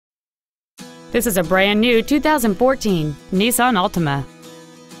This is a brand new 2014 Nissan Altima.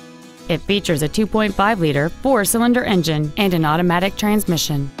 It features a 2.5-liter four-cylinder engine and an automatic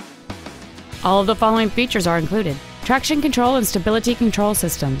transmission. All of the following features are included: traction control and stability control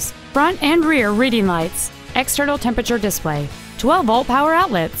systems, front and rear reading lights, external temperature display, 12-volt power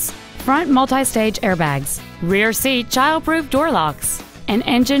outlets, front multi-stage airbags, rear seat child-proof door locks, an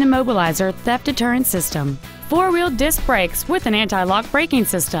engine immobilizer theft deterrent system, four-wheel disc brakes with an anti-lock braking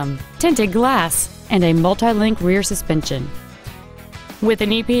system, tinted glass, and a multi-link rear suspension. With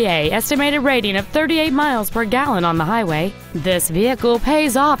an EPA estimated rating of 38 miles per gallon on the highway, this vehicle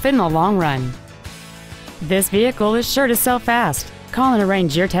pays off in the long run. This vehicle is sure to sell fast. Call and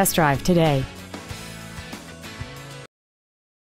arrange your test drive today.